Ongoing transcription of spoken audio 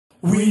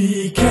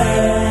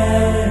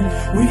Weekend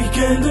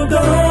de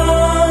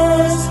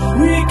danse,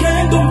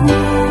 weekend de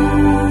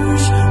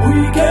bouche,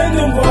 weekend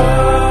de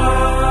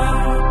bois.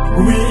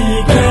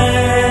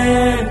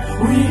 Weekend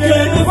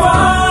de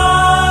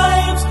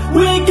vibes,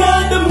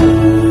 weekend de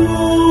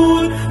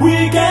mood,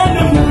 weekend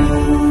de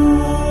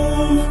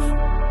move.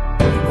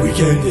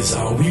 Weekend is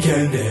our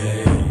weekend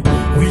day,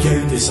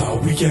 weekend is our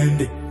weekend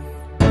day,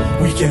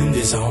 weekend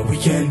is our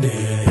weekend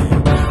day,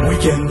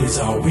 weekend is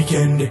our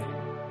weekend day.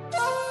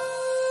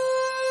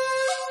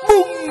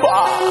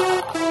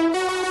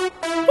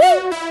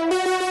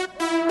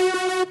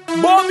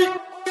 Boby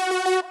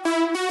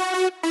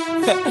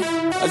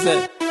I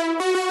said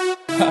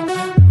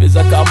mais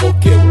ça quand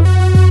moqué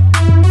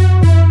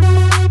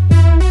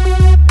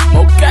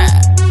moqué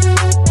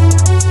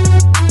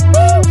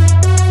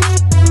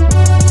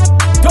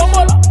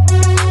comment là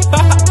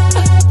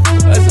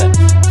I said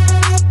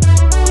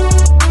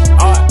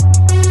alright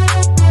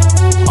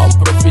on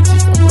profite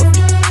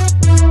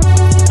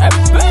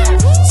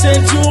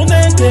cette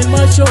journée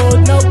tellement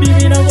chaude na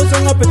bibi na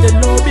ngosonga peut-être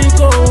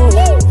lobiko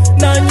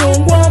na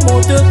nyongwa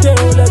moteur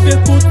la vie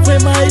coûte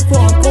vraiment il faut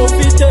en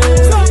profiter.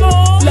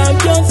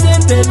 L'ambiance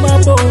est tellement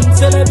bonne,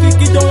 c'est la vie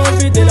qui donne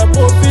envie de la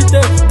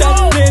profiter.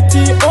 Dans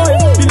neti oil,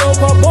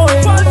 biloko boy,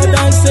 na ba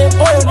danser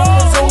oil, na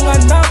kosonga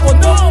na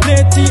kono.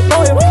 Neti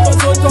oil,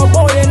 kosoto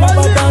boy, na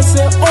ba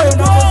danser oil,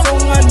 na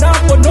kosonga na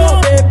kono.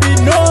 Baby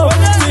no,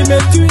 tu me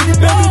tues,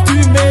 baby tu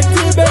me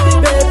tues, baby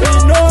baby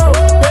no,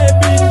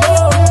 baby no,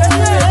 tu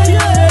me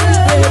tues,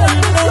 baby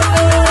no.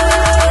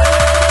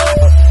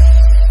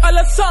 À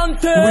la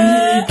santé.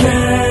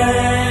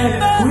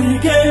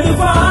 Weekend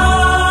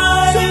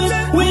vibes,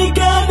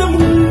 weekend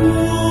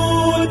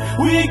mood,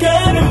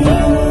 weekend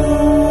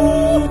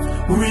mood.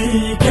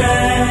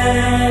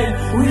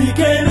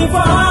 Weekend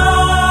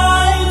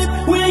vibes,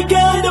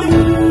 weekend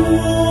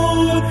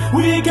mood,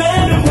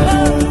 weekend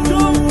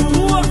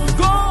mood.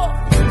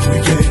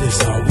 Weekend is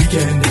our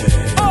weekend day.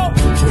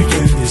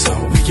 Weekend is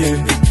our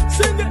weekend day.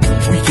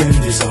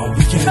 Weekend is our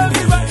weekend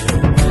day.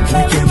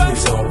 Weekend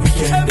is our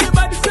weekend day.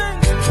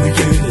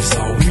 Weekend is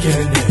our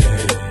weekend day.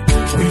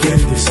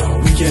 Weekend is our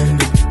weekend.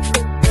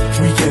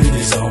 Weekend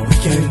is our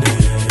weekend.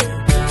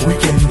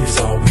 Weekend is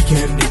our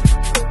weekend.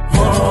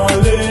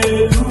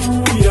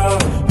 Hallelujah,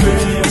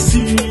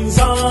 merci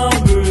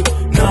Nzambe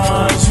na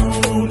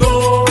juno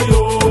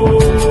yo.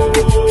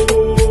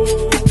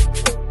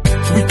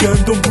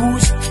 Weekend on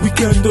bouge,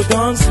 weekend on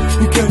dance,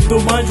 weekend on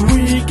mange,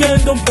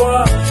 weekend on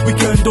bois.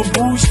 Weekend on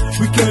bouge,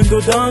 weekend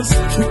on dance,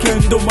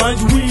 weekend on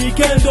mange,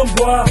 weekend on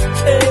bois.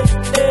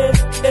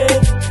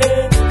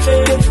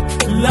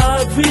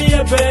 La vie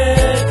est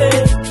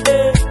belle,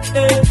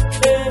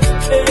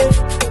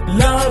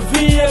 la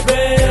vie est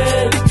belle.